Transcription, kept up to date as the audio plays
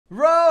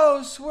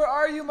Rose, where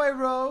are you, my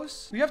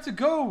Rose? We have to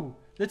go.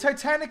 The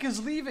Titanic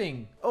is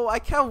leaving. Oh, I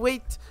can't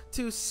wait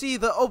to see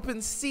the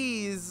open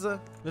seas.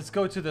 Let's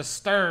go to the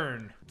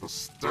stern. The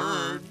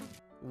stern?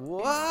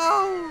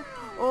 Wow.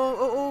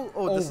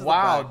 Oh, this is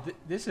wow. the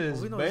This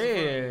is we know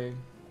big.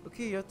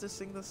 Okay, you have to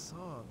sing the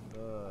song.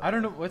 I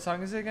don't know. What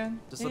song is it again?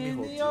 Just let me In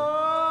hold the you.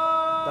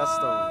 That's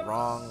the arms.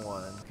 wrong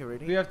one. Okay,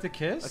 ready? We have to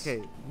kiss?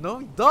 Okay, no,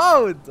 we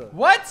don't.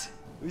 What?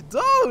 We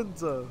don't.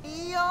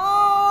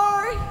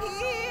 You're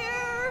here.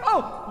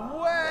 Oh,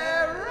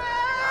 wherever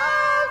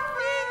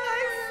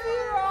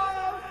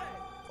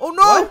Oh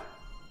no! What?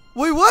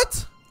 Wait,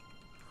 what?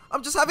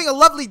 I'm just having a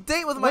lovely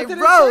date with my What did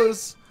it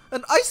Rose.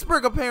 An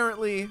iceberg,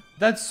 apparently.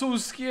 That's so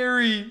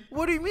scary.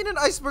 What do you mean an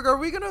iceberg? Are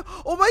we gonna?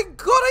 Oh my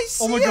god, I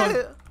see my God.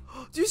 it.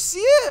 Do you see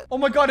it? Oh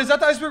my god, is that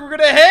the iceberg we're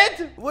gonna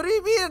hit? What do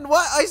you mean?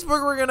 What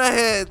iceberg we're gonna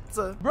hit?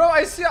 Bro,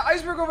 I see an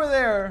iceberg over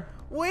there.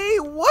 Wait,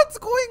 what's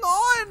going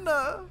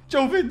on?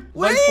 Joven,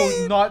 Wait.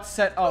 lifeboat not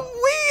set up.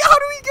 Wait, how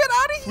do we get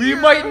out of here?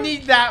 We might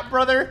need that,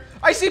 brother.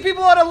 I see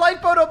people on a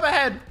lifeboat up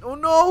ahead. Oh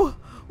no!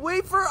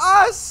 Wait for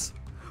us!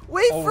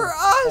 Wait for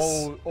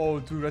us! Oh,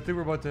 dude, I think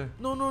we're about to.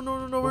 No.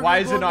 Why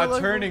is it not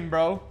turning,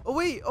 bro? Oh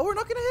wait, oh, we're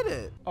not gonna hit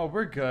it. Oh,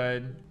 we're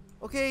good.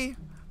 Okay,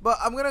 but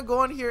I'm gonna go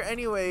on here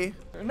anyway.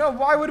 No,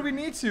 why would we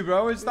need to,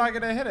 bro? It's not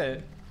gonna hit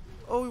it.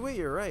 Oh wait,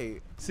 you're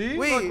right. See?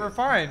 Wait. Look, we're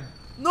fine.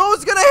 No,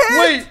 it's gonna hit!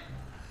 Wait.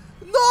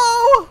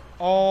 No!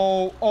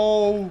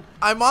 Oh.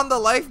 I'm on the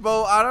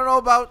lifeboat. I don't know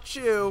about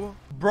you.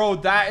 Bro,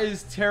 that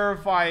is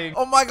terrifying.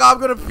 Oh my god,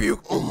 I'm gonna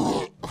puke.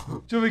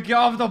 Joven, get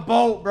off the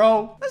boat,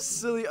 bro. That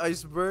silly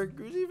iceberg.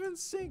 Who's even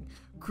sing?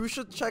 Crew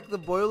should check the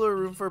boiler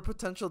room for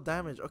potential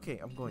damage. Okay,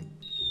 I'm going.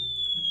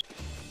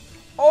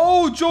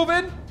 Oh,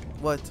 Joven.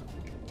 What?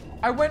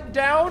 I went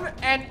down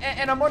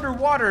and I'm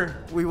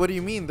underwater. Wait, what do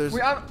you mean? There's.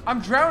 Wait,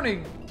 I'm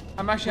drowning.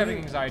 I'm actually What do having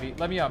you- anxiety.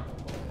 Let me up.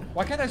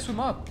 Why can't I swim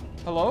up?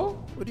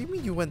 Hello? What do you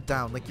mean you went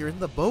down? Like you're in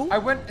the boat?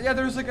 Yeah,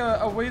 there's like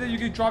a way that you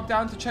can drop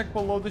down to check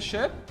below the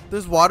ship.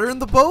 There's water in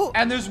the boat?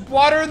 And there's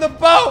water in the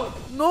boat.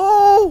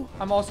 No!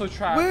 I'm also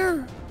trapped.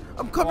 Where?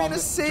 I'm coming to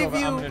save Joven,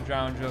 you. I'm gonna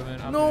drown, Joven.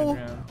 I'm No,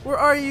 gonna drown. where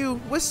are you?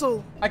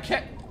 Whistle. I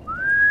can't.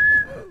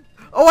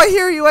 Oh, I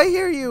hear you. I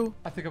hear you.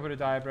 I think I'm gonna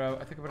die, bro.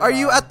 I think I'm gonna Are die.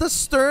 you at the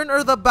stern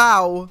or the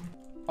bow?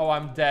 Oh,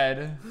 I'm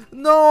dead.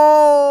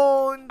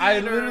 No. I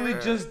literally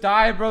just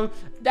died, bro.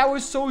 That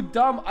was so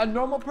dumb. A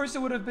normal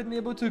person would have been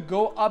able to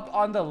go up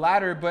on the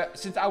ladder, but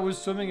since I was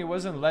swimming, it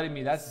wasn't letting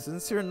me.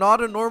 Since you're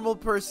not a normal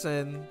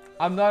person.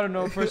 I'm not a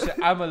normal person.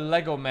 I'm a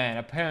Lego man,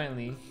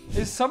 apparently.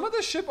 Is some of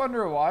the ship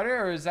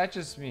underwater, or is that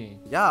just me?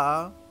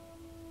 Yeah.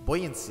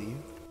 Buoyancy.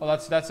 Well,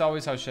 that's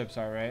always how ships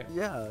are, right?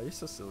 Yeah, you're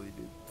so silly,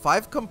 dude.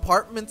 5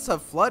 compartments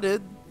have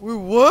flooded. Wait,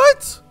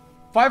 what?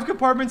 5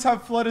 compartments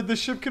have flooded. The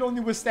ship can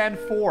only withstand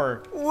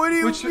 4. What do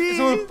you mean?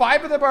 So if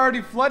 5 of them are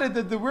already flooded,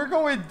 then we're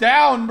going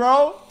down,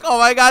 bro. Oh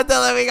my god,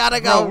 Dylan, we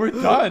gotta go. Bro, we're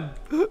done.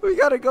 We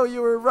gotta go.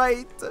 You were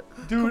right.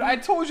 Dude, I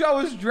told you I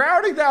was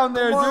drowning down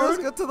there, Come on, let's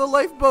dude. get to the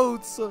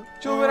lifeboats.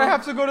 Joven, I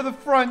have to go to the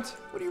front.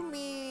 What do you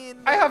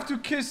mean? I have to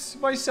kiss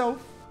myself.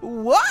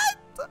 What?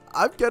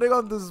 I'm getting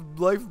on this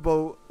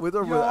lifeboat with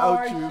or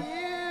without you.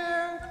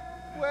 Here,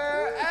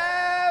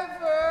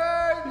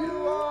 wherever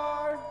you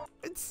are.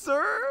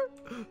 Sir,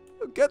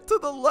 get to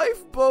the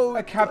lifeboat.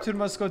 A captain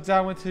must go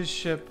down with his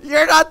ship.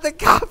 You're not the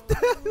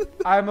captain.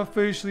 I'm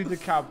officially the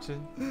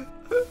captain.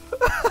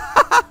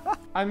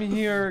 I'm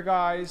here,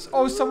 guys.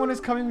 Oh, someone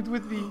is coming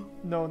with me.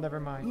 No, never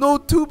mind. No,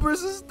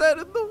 tubers is dead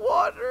in the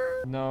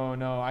water.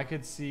 No, I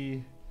could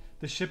see.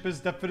 The ship is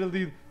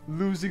definitely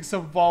losing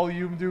some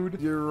volume, dude.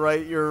 You're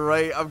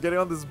right. I'm getting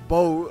on this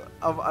boat.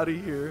 I'm out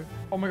of here.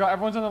 Oh my god,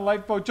 everyone's on the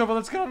lifeboat. Jova,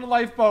 let's get on the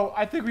lifeboat.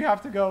 I think we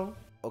have to go.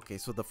 Okay,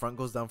 so the front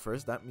goes down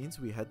first. That means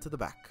we head to the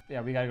back.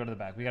 Yeah, we gotta go to the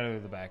back. Go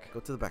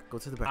to the back. Go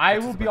to the back. I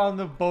will be on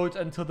the boat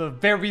until the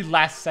very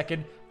last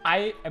second.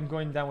 I am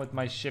going down with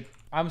my ship.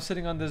 I'm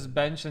sitting on this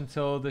bench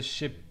until the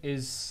ship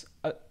is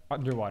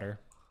underwater.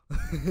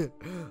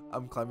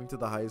 I'm climbing to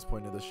the highest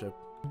point of the ship.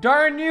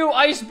 Darn you,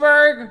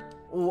 iceberg!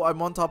 Oh,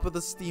 I'm on top of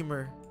the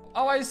steamer.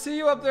 Oh, I see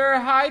you up there.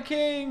 Hi,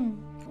 King.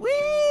 Whee!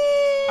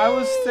 I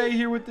will stay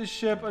here with the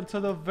ship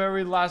until the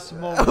very last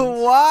moment.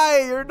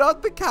 Why? You're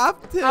not the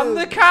captain. I'm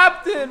the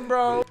captain,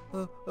 bro.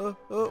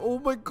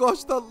 Oh my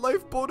gosh, that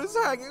lifeboat is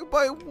hanging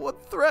by one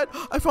thread.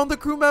 I found a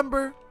crew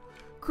member.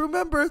 Crew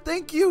member,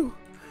 thank you.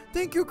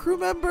 Thank you, crew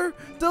member.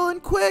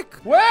 Dylan, quick.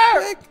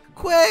 Where?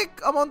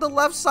 Quick. I'm on the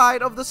left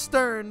side of the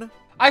stern.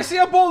 I see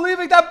a boat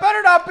leaving. That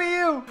better not be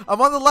you.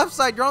 I'm on the left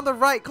side. You're on the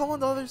right. Come on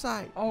the other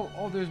side.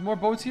 Oh, there's more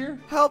boats here?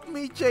 Help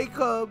me,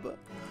 Jacob.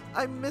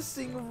 I'm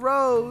missing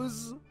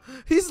Rose.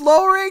 He's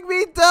lowering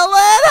me,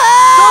 Dylan.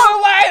 Help!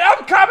 No, wait,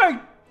 I'm coming.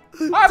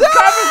 I'm Dylan!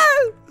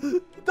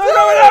 coming. Don't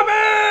go without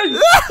me.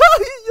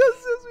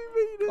 yes, we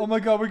made it. Oh my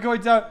god, we're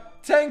going down.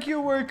 Thank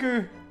you,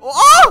 worker.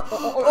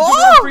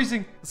 Oh! I'm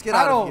freezing. Let's get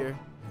out of here.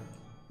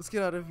 Let's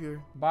get out of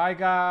here. Bye,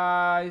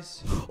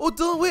 guys. Oh,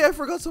 Dylan, wait, I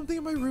forgot something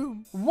in my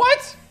room.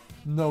 What?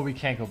 No, we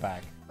can't go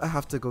back. I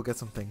have to go get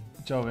something.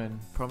 Joven,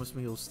 Promise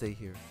me you'll stay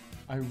here.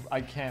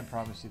 I can't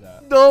promise you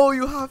that. No,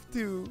 you have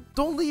to.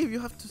 Don't leave. You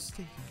have to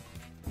stay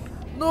here.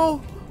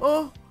 No.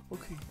 Oh.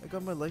 Okay, I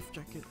got my life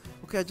jacket.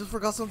 Okay, I just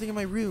forgot something in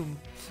my room.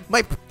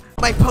 My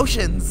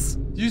potions.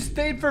 You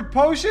stayed for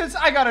potions?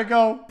 I gotta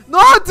go. No,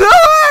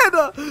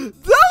 Dylan!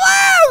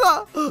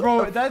 Dylan!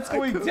 Bro, that's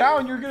going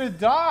down. You're gonna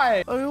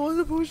die. I don't want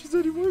the potions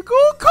anymore.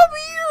 Go, come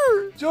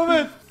here.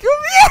 Joven!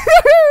 Come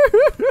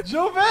here.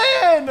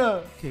 Joven!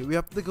 Okay, we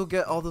have to go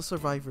get all the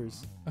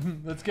survivors.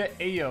 Let's get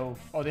Ayo.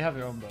 Oh, they have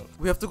their own boat.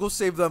 We have to go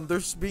save them. They're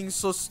being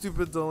so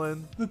stupid,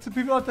 Dylan. The two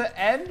people at the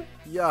end?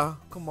 Yeah,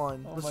 come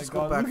on. Oh Let's my just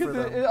god, go back look for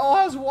at them. it. It all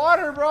has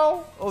water,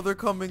 bro. Oh, they're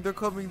coming,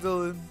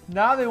 Dylan.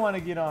 Now they want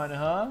to get on,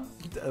 huh?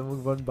 And we'll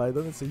run by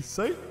them and say,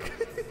 psych.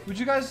 Would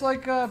you guys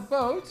like a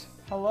boat?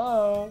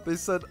 Hello? They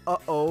said,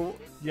 uh-oh.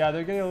 Yeah,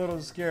 they're getting a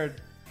little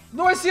scared.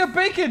 No, I see a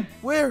bacon.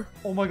 Where?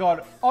 Oh my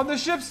god, on the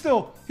ship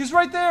still. He's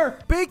right there.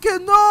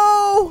 Bacon,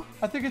 no!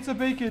 I think it's a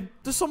bacon.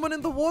 There's someone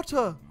in the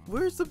water.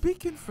 Where's the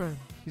bacon friend?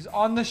 He's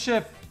on the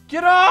ship.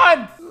 Get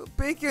on!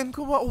 Bacon,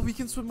 come on. Oh, we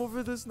can swim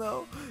over this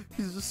now.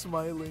 He's just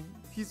smiling.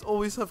 He's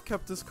always have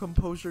kept his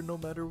composure no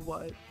matter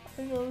what.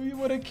 I know,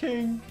 what a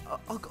king.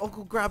 I'll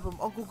go grab him.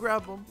 I'll go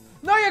grab him.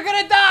 No, you're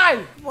gonna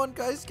die! Come on,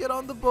 guys, get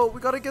on the boat.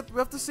 We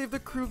have to save the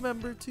crew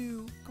member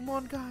too. Come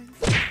on, guys.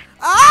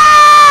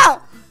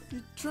 Ah!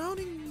 You're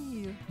drowning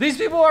me. These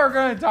people are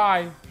gonna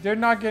die. They're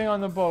not getting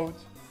on the boat.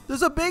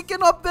 There's a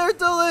bacon up there,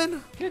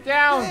 Dylan. Get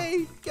down.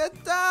 Hey,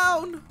 get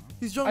down.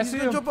 He's I jumping. He's see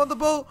gonna him. jump on the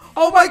boat.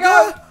 Oh my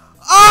god.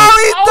 Oh,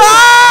 he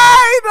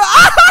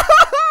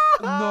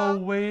died! No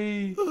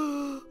way.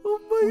 Oh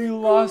my We god.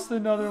 lost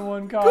another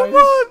one, guys. Come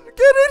on, get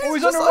in. Oh,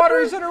 he's just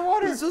underwater. He's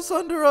underwater. He's just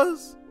under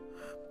us.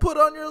 Put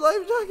on your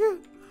life jacket.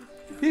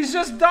 He's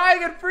just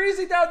dying and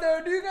freezing down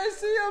there. Do you guys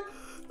see him?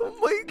 Oh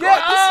my Get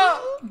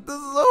god, this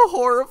is a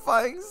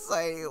horrifying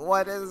sight.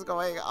 What is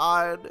going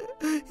on?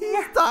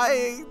 He's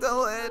dying,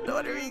 Dylan.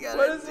 What are we gonna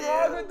What is do?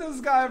 wrong with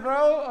this guy,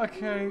 bro?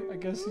 Okay, I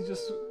guess he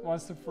just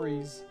wants to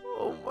freeze.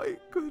 Oh my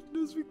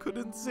goodness, we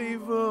couldn't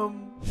save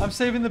him. I'm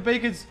saving the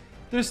bacons.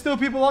 There's still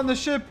people on the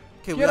ship.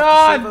 Okay, we Get have to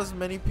on! save as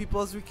many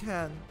people as we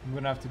can. I'm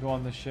gonna have to go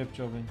on the ship,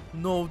 Joven.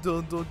 No,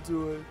 Dylan, don't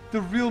do it.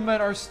 The real men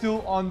are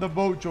still on the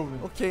boat, Joven.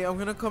 Okay, I'm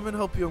gonna come and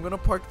help you. I'm gonna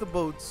park the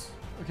boats.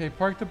 Okay,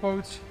 park the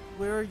boats.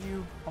 Where are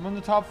you? I'm on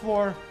the top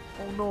floor.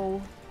 Oh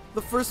no.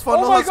 The first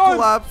funnel my has God.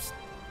 collapsed.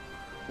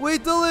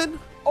 Wait, Dylan.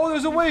 Oh,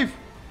 there's a wave.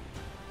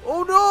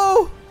 Oh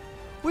no.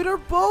 Wait, our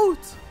boat.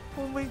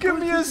 Oh my god. Give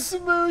me a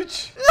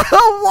smooch.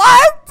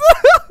 What?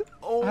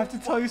 Oh, I have to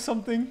tell you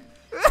something.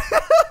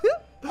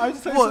 I have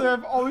to tell you What? something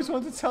I've always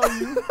wanted to tell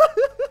you.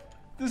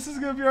 This is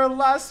gonna be our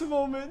last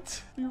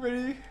moment. You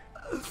ready?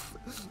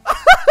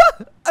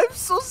 I'm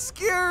so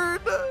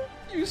scared.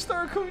 You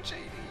start, Coach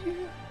 80.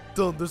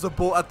 Dylan, there's a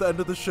boat at the end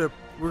of the ship.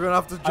 We're gonna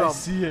have to I jump.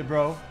 see it,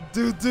 bro.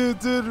 Dude.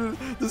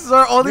 This is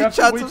our We only have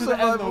to chance wait of to the end,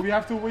 though. survival. We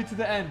have to wait to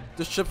the end.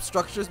 The ship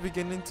structure is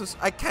beginning to...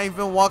 I can't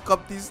even walk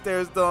up these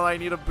stairs, Dylan. I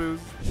need a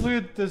boost. Look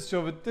at this,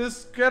 Joven.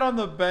 Get on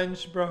the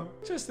bench, bro.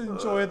 Just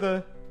enjoy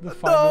the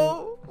final.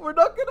 No, we're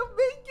not gonna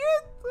make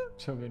it.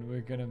 Joven,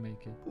 we're gonna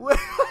make it. Wait.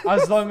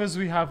 As long as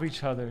we have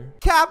each other.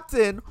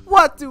 Captain,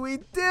 what do we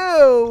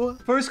do?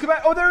 First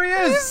command. Oh, there he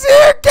is. He's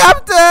here,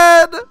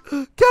 Captain!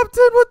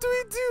 Captain, what do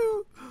we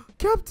do?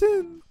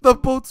 Captain, the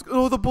boat's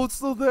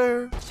still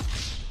there.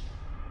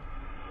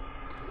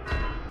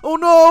 Oh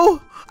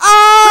no!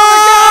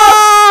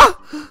 Ah!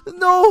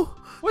 No!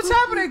 What's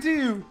happening to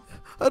you?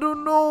 I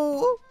don't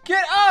know.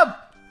 Get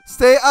up!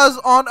 Stay as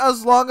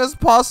long as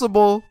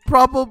possible.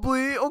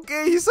 Probably.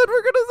 Okay, he said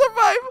we're gonna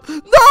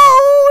survive.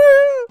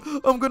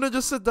 No! I'm gonna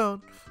just sit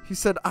down. He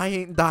said I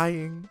ain't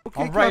dying.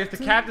 Okay, Alright, if the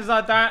captain's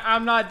not dying,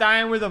 I'm not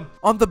dying with him.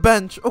 on the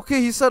bench.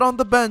 Okay, he said on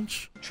the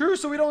bench. True,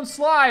 so we don't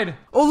slide.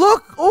 Oh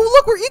look!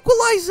 we're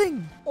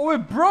equalizing Oh,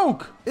 it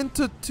broke.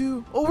 into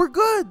two. Oh, we're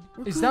good.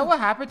 Is that what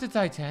happened to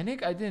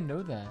Titanic? I didn't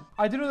know that.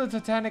 I didn't know the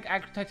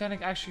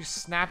Titanic actually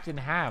snapped in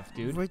half,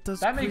 dude. Right,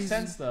 that's that makes crazy.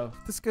 sense, though.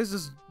 This guy's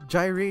just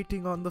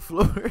gyrating on the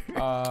floor.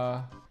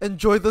 Enjoy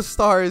Enjoy the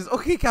stars.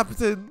 Okay,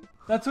 Captain.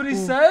 That's what he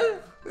Ooh.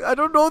 said? I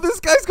don't know. This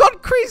guy's gone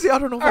crazy. I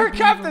don't know if I Our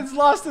believe captain's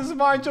lost his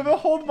mind. Joven,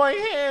 hold my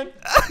hand. him.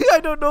 I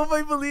don't know if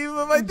I believe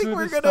him. I think Dude,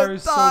 we're the gonna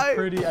star die. is so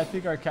pretty. I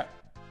think our Did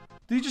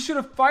he just shoot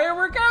a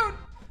firework out?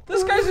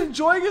 This guy's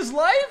enjoying his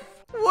life?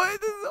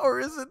 Or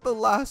is it the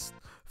last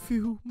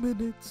few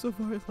minutes of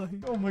our life?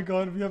 Oh my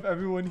god, we have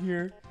everyone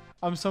here.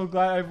 I'm so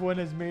glad everyone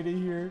has made it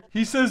here.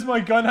 He says my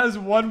gun has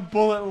one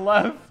bullet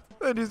left.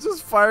 And he's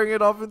just firing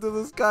it off into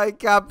the sky.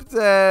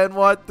 Captain,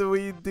 what do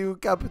we do,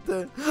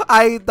 Captain?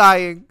 I ain't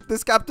dying.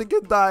 This captain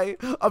can die.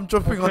 I'm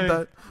jumping on Okay.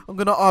 that. I'm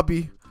gonna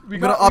obby. We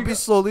I'm gonna obby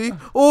slowly.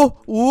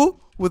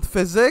 Ooh, with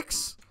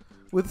physics.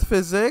 With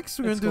physics,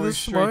 we're It's gonna do going this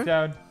straight smart.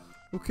 down.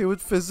 Okay,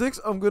 with physics,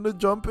 I'm gonna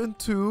jump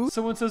into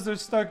Someone says they're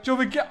stuck.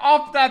 Joven, get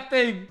off that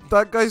thing.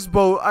 that guy's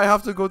boat. I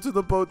have to go to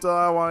the boat.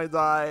 I wanna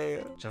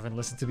die. Joven,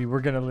 listen to me. We're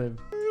gonna live.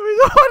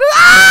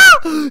 Ah!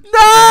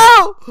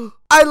 No!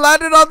 I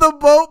landed on the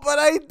boat, but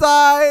I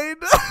died.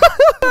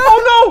 Oh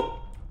no!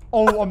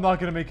 Oh, I'm not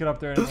gonna make it up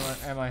there anymore,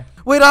 am I?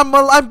 Wait,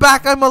 I'm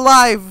back. I'm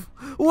alive.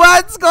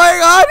 What's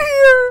going on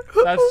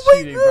here? That's Oh my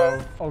cheating,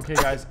 God. bro. Okay,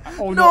 guys.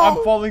 Oh no, No.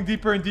 I'm falling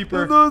deeper and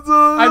deeper. No,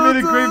 I made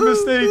a great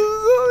mistake.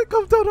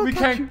 Come down. I'll We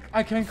catch you. can't.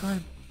 I can't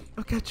climb.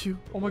 I'll catch you.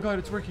 Oh my God,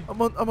 it's working.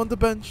 I'm on the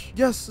bench.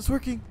 Yes, it's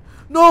working.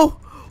 No.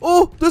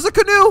 Oh, there's a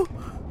canoe.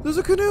 There's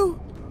a canoe.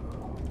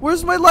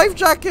 Where's my life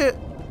jacket?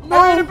 No.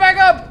 I made it back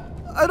up.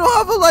 I don't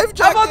have a life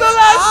jacket. I'm on the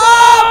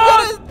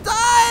last I'm gonna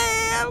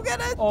die. I'm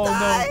gonna Oh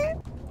die.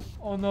 no.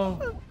 Oh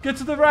no. Get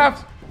to the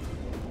raft.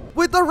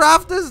 Wait, the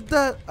raft is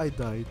dead. I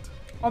died.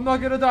 I'm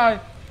not gonna die.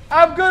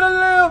 I'm gonna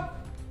live.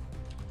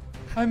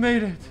 I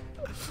made it.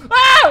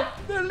 Ah!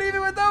 They're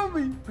leaving without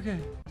me. Okay.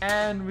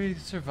 And we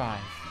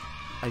survived.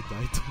 I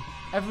died.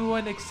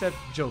 Everyone except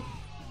Joe,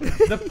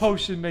 the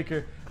potion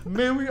maker.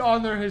 May we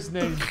honor his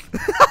name.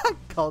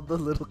 Called the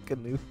little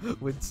canoe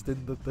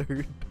Winston the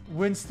Third.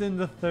 Winston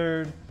the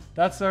Third.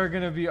 That's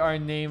gonna be our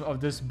name of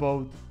this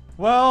boat.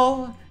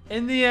 Well,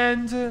 in the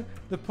end,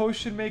 the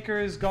potion maker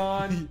is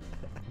gone.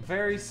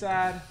 Very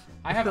sad.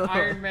 I have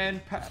Iron Man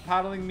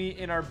paddling me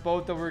in our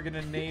boat that we're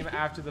gonna name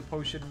after the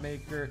potion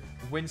maker,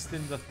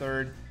 Winston the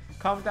Third.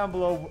 Comment down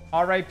below,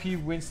 R.I.P.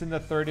 Winston the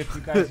Third, if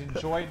you guys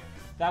enjoyed.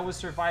 That was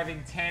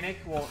surviving Titanic.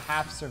 Well,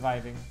 half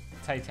surviving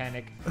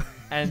Titanic.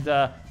 And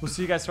we'll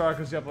see you guys tomorrow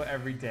because we upload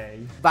every day.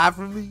 Bye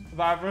from me.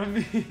 Bye from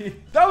me.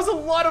 That was a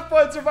lot of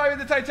fun surviving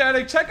the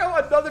Titanic. Check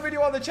out another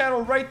video on the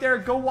channel right there.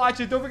 Go watch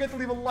it. Don't forget to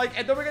leave a like.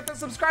 And don't forget to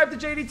subscribe to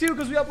JD too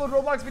because we upload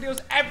Roblox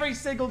videos every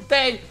single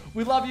day.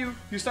 We love you.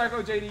 You start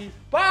go JD.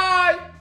 Bye.